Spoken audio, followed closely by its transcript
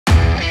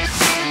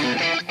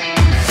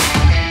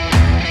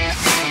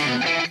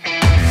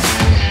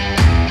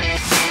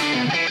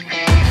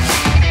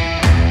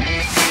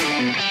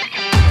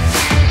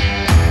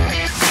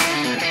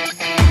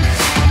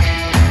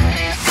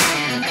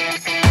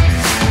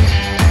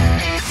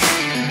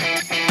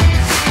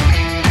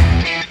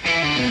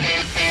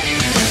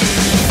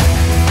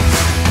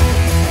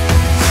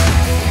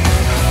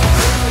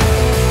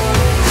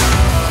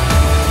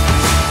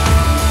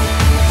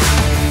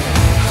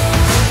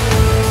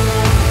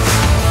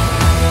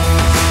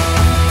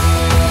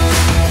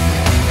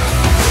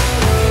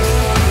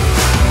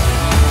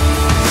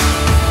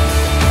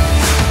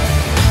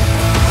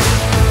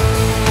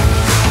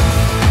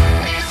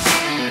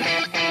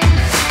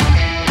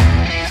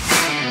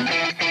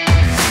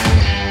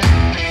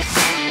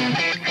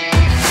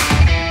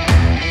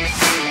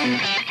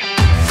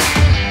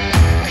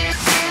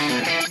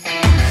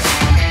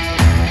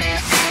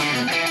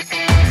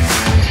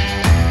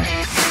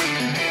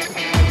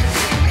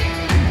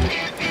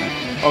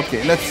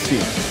Okay, let's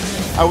see.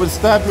 I will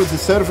start with the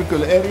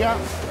cervical area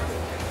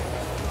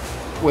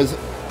with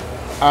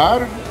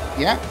R.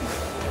 Yeah.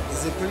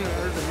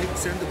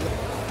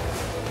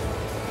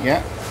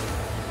 Yeah.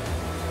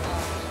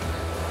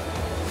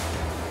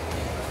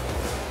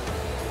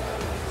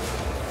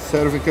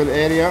 Cervical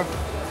area.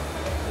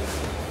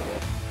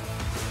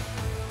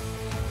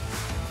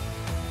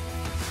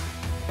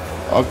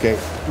 Okay,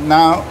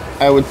 now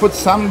I will put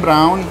some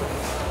brown.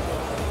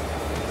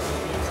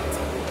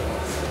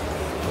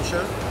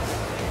 Sure.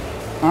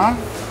 Huh?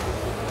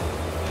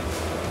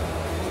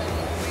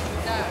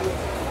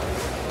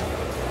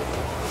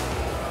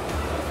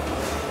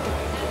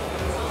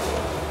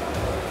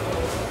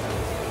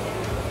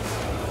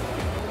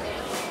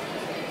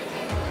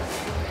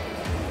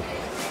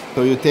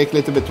 So you take a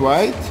little bit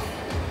white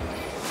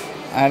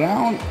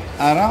around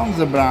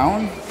the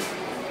brown.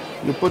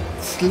 You put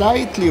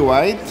slightly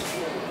white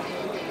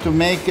to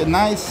make a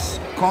nice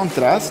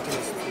contrast.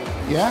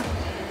 Yeah.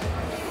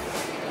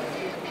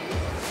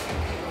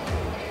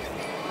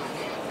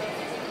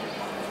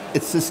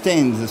 It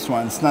sustains this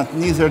one. It's not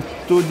neither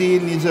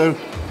 2D, neither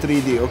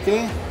 3D,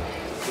 okay?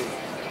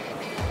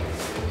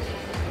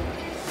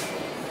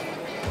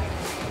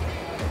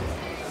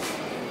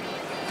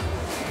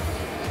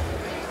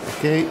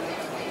 Okay,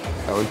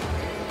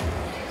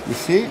 you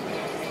see?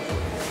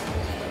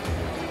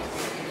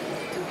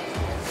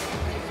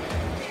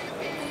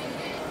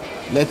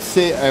 Let's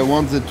say I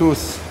want the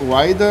tooth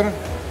wider.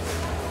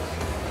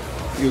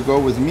 You go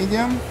with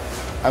medium.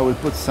 I will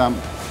put some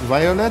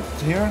violet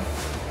here.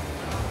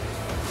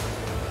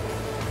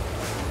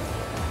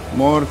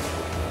 More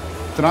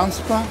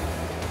transpa.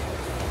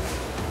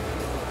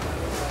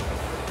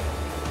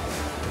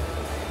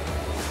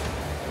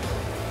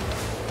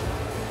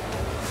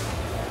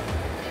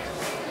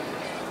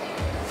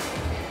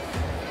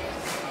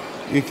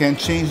 You can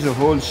change the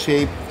whole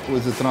shape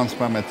with the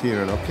transpa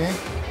material, okay?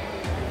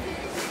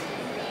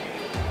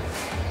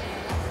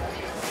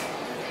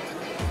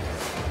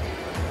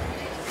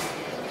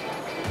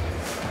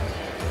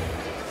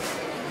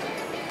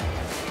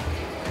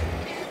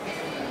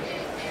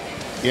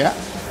 Yeah,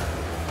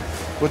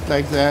 put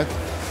like that.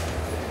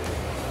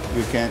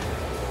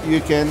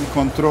 You can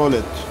control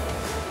it.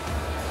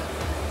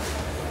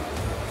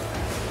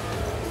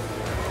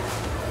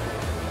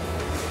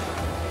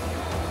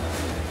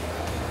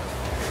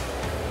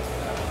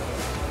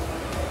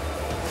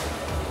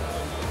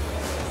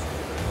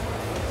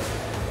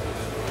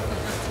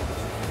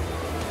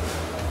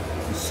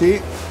 You see,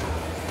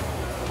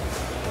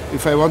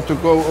 if I want to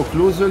go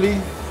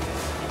occlusally,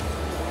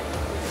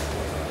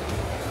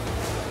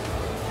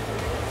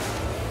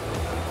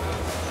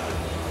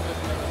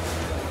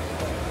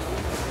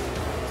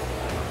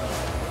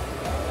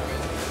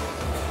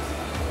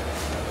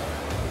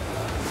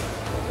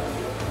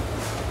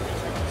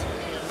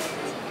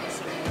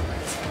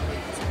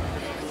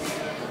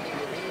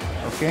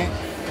 okay,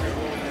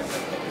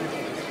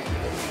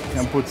 you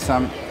can put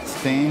some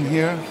stain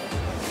here,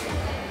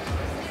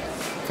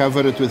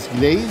 cover it with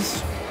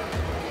glaze.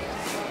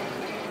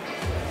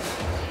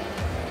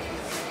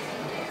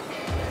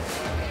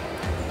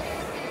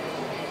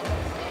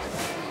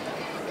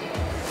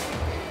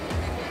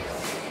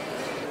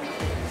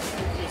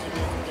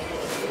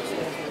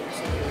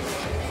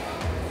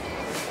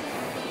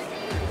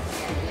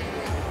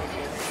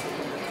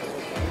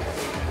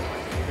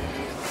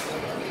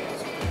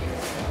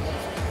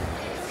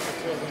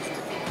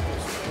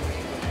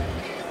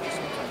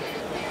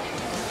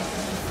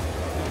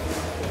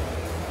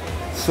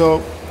 So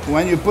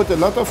when you put a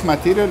lot of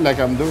material like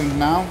I'm doing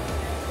now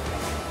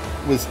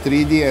with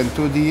 3D and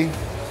 2D,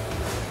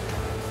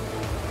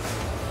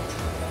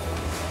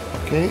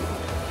 okay,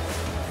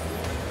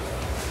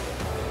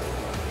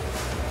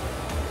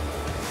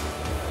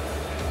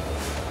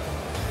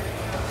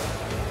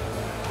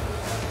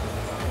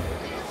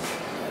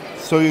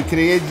 so you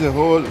create the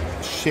whole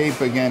shape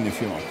again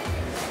if you want.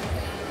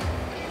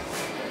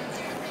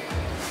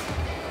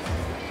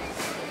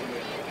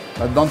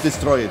 But don't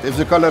destroy it. If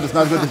the color is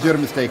not good, it's your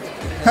mistake.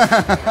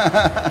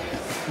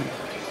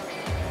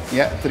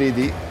 Yeah,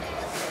 3D.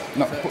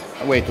 No,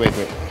 wait.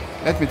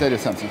 Let me tell you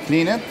something.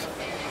 Clean it.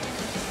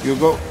 You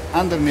go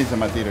underneath the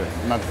material,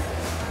 not,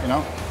 you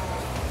know.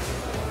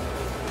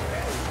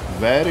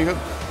 Very good.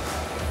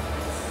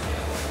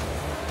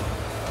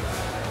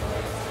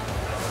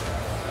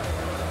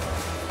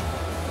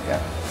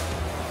 Yeah.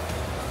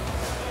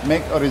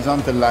 Make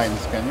horizontal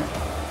lines, can you?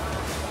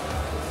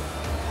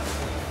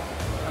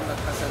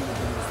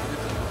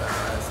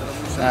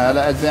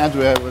 At the end we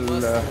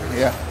will,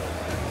 yeah.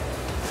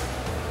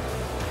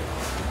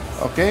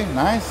 Okay,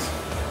 nice.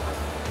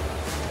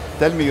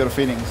 Tell me your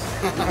feelings.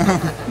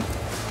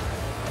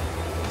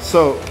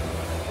 So,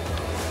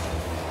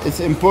 it's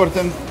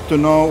important to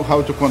know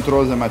how to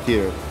control the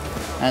material.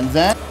 And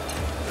then,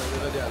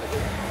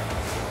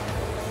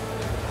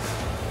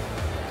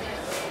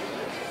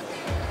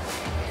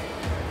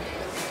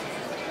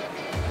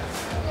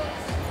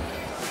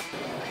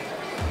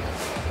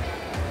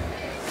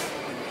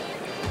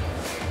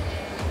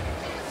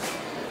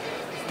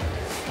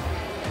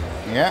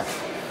 Yeah.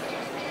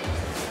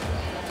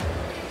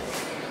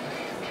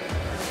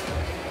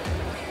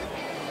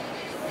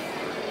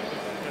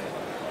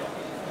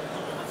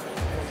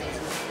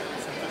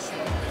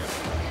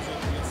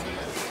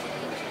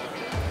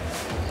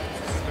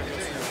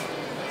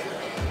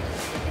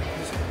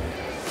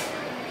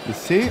 You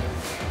see?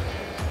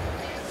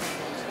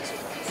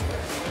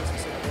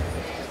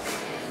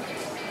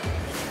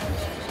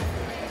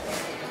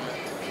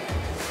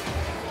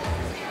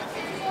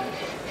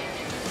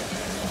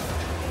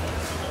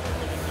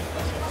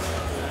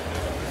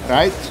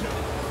 Right?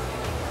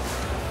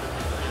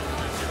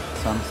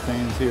 Some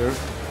stains here.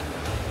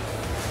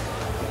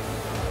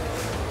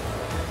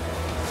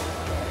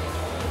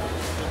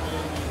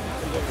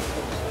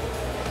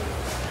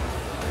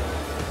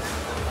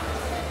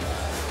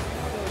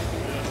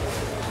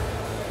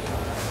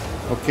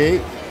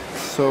 Okay,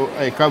 so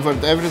I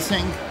covered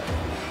everything.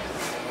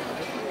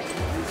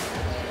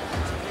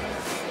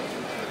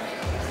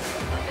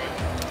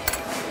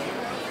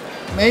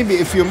 Maybe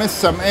if you miss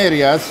some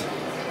areas,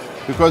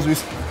 because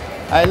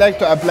I like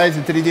to apply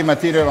the 3D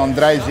material on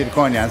dry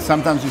zirconia, and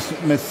sometimes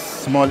you miss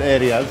small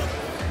areas.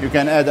 You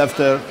can add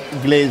after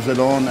glaze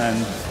alone,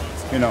 and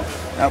you know,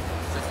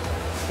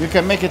 you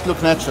can make it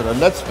look natural.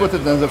 Let's put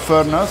it in the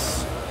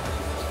furnace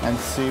and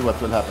see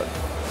what will happen.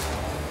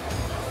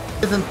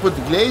 Didn't put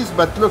glaze,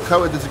 but look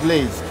how it is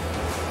glazed.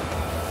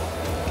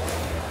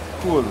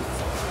 Cool.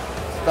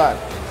 Start.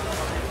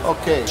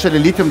 Okay. Actually,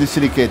 lithium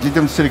disilicate.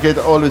 Lithium disilicate,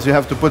 always you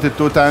have to put it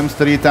 2 times,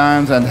 3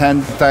 times, and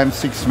hand times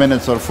 6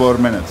 minutes or 4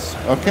 minutes.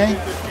 Okay?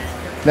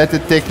 Let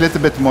it take a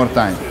little bit more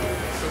time.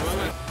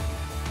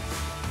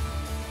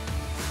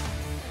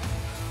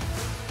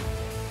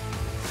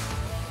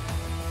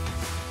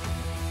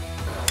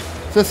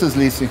 This is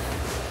Lisi.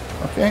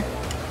 Okay?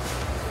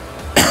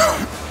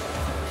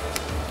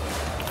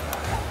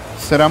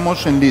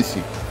 ceraMotion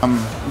Lisi.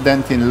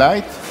 Dentin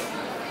light.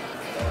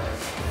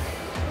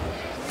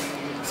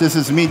 This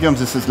is medium,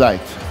 this is light.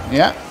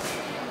 Yeah?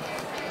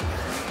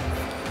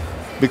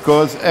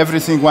 Because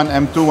everything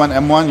 1M2,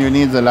 1M1, you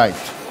need the light.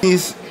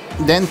 These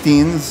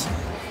dentines,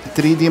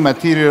 3D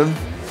material,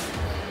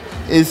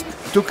 is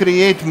to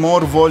create more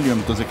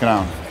volume to the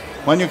crown.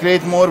 When you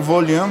create more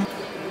volume,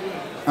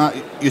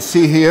 you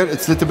see here,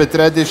 it's a little bit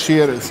reddish,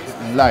 here it's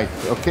light,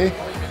 okay?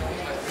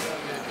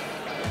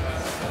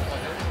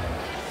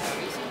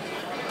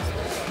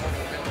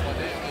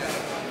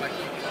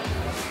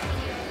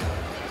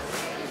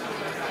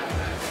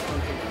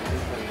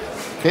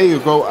 Okay, you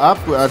go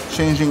up, we are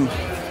changing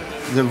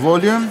the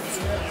volume.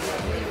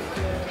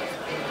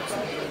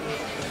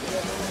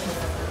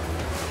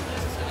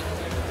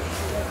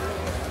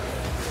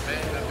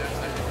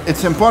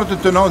 It's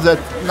important to know that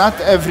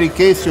not every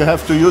case you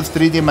have to use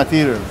 3D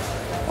material.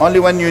 Only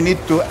when you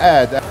need to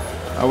add.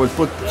 I will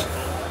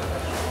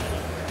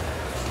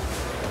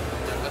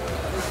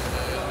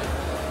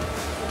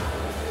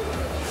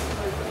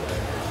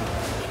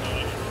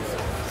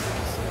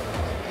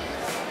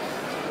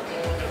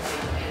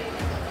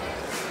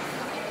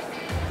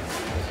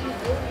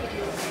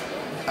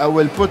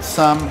put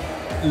some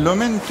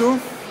lumen too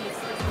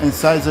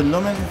inside the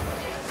lumen.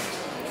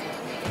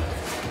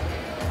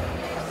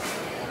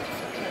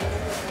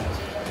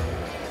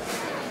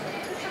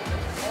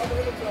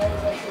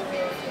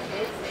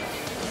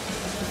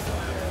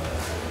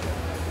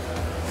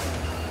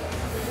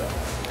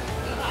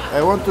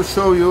 I want to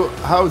show you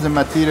how the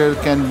material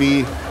can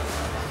be,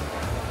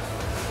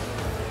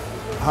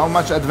 how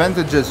much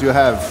advantages you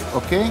have,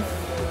 okay?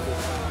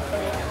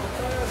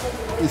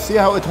 You see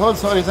how it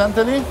holds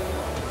horizontally?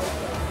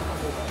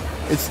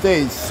 It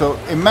stays. So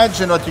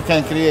imagine what you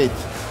can create.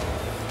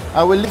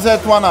 I will leave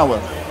that 1 hour.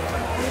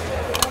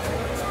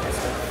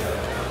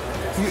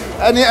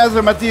 Any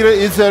other material,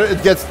 either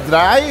it gets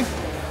dry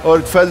or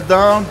it fell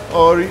down,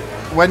 or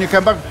when you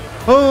come back,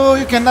 oh,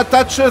 you cannot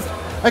touch it,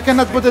 I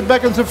cannot put it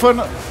back in the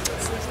furnace.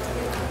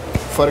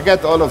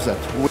 Forget all of that.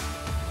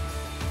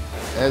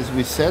 As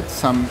we said,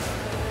 some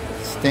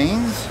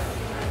stains.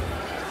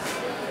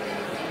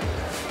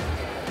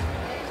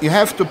 You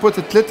have to put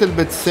it a little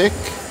bit thick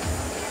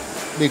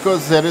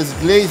because there is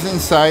glaze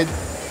inside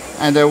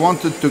and I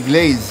want it to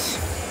glaze.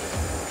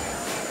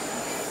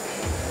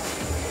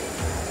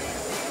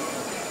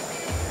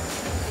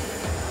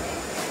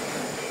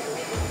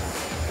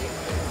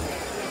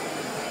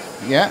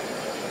 Yeah,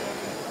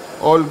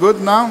 all good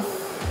now.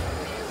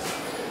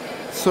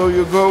 So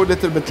you go a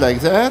little bit like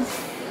that.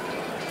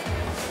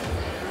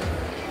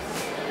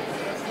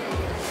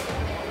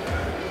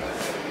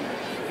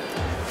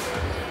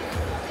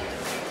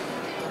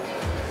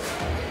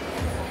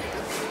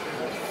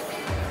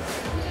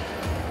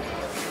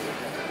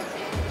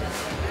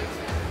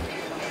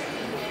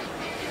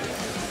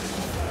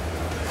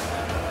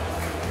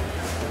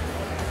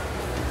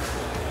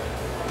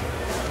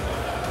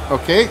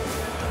 Okay.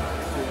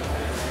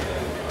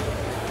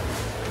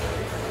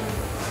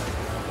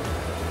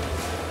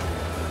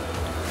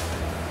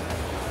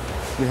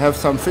 We have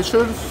some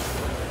fissures.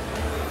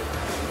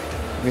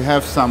 We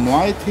have some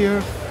white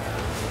here.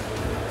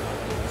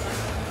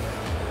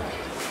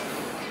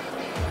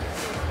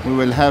 We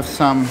will have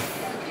some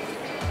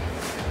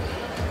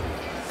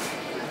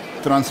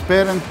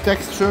transparent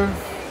texture.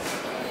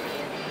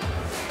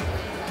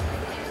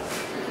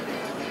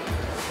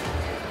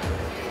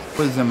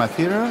 With the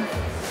material.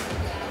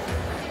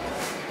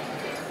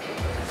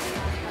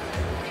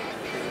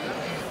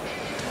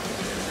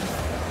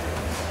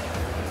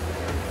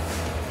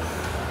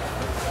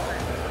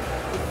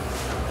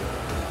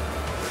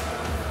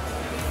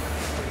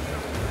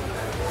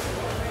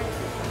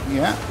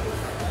 Yeah.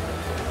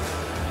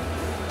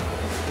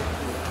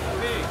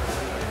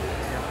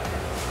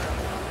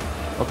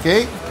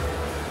 Okay.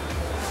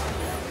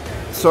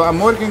 So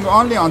I'm working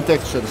only on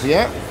textures,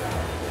 yeah?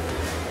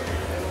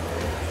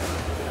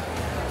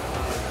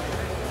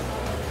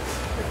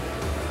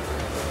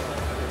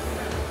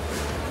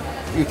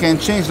 You can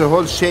change the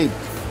whole shape.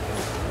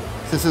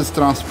 This is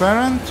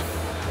transparent.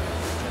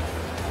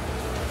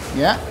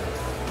 Yeah.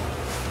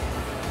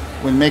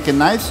 We'll make a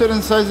nicer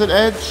incisor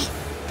edge.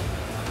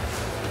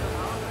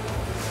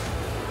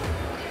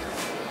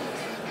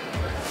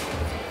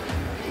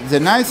 The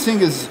nice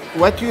thing is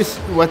what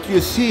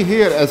you see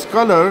here as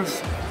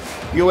colors,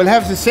 you will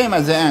have the same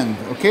at the end,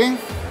 okay?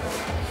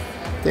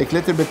 Take a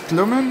little bit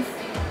lumen.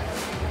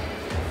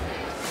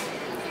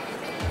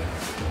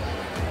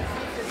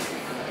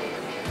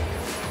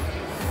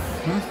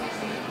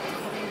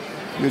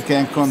 You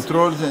can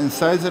control the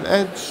incisor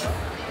edge.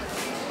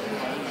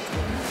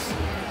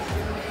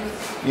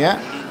 Yeah.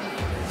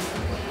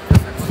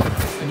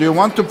 Do you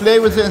want to play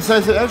with the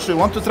incisor edge? Do you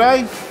want to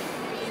try?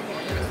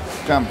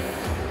 Come.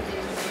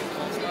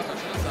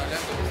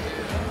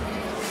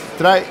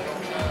 Try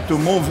to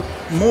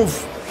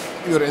move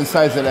your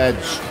incisor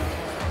edge.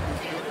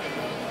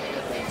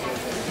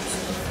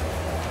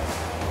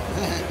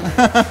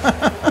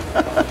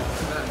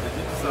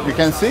 You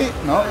can see?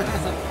 No?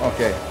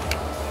 Okay.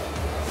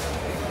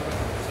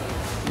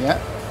 Yeah.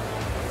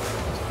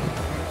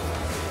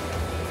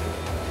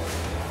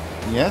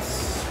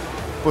 Yes.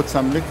 Put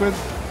some liquid.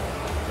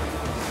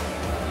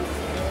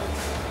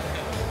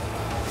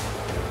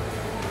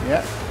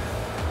 Yeah.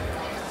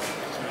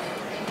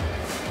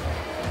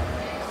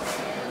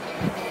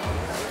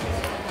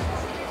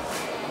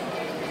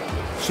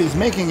 She's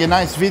making a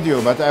nice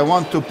video, but I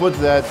want to put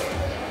that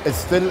it's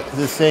still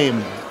the same.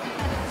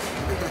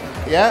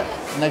 Yeah?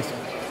 Next.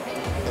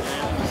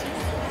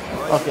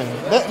 Okay,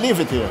 leave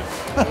it here.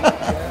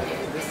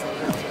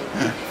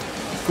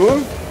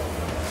 Cool?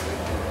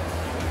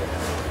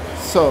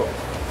 So,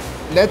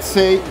 let's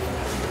say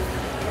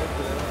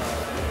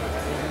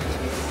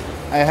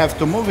I have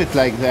to move it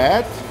like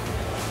that.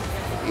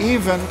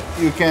 Even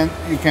you can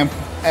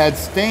add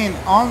stain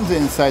on the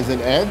incisor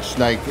edge,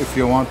 like if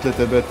you want a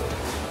little bit,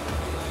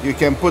 you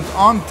can put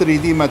on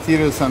 3D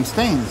material some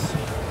stains.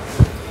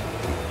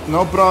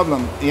 No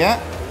problem, yeah?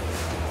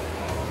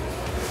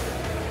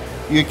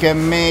 You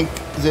can make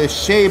the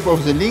shape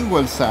of the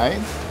lingual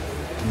side,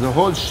 the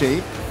whole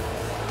shape,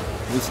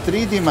 with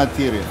 3D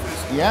material,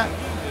 yeah?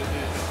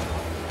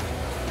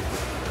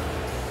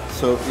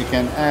 So you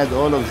can add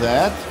all of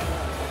that.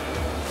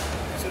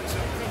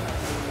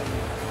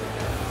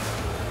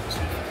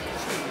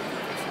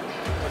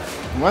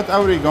 What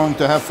are we going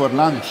to have for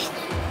lunch?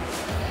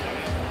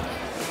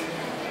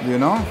 Do you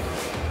know?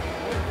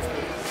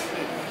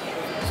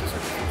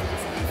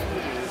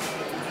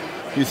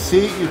 You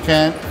see, you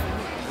can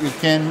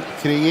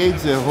create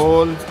the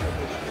whole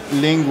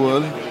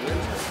lingual.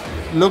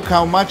 Look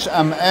how much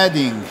I'm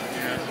adding.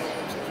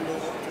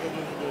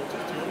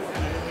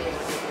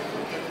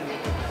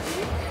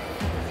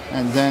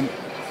 And then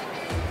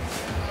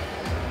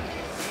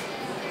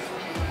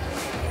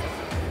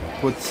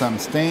put some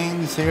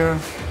stains here.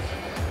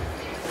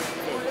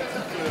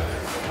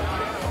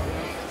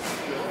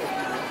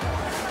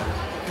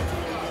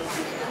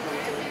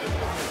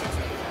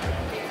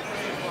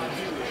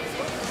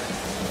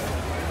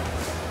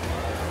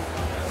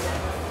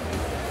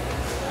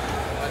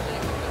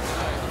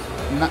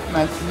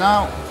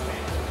 Now,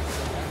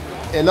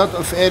 a lot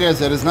of areas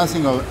there is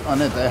nothing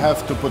on it. I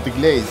have to put a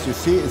glaze. You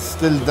see, it's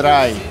still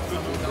dry.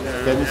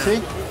 Can you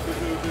see?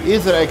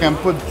 Either I can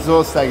put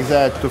those like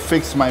that to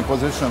fix my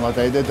position, what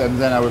I did, and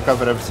then I will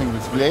cover everything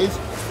with glaze,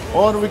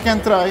 or we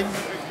can try.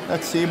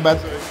 Let's see, but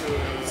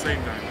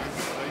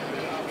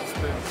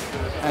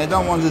I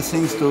don't want the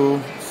things to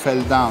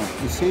fall down.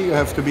 You see, you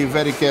have to be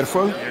very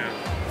careful.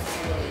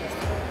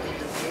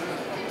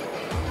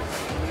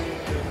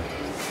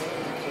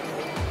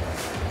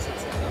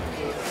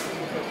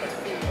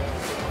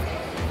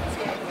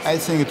 I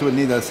think it will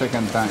need a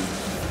second time.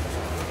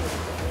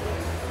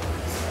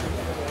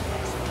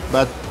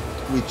 But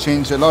we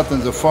change a lot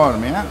in the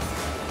form, yeah?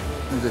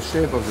 In the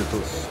shape of the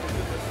tooth.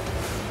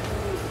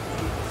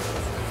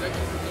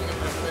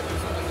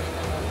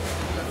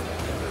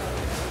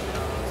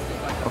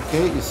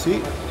 Okay, you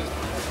see?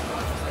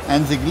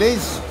 And the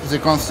glaze, the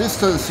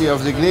consistency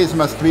of the glaze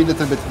must be a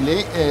little bit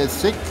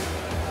thick,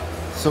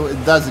 so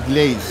it does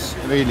glaze,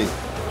 really.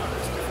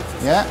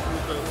 Yeah?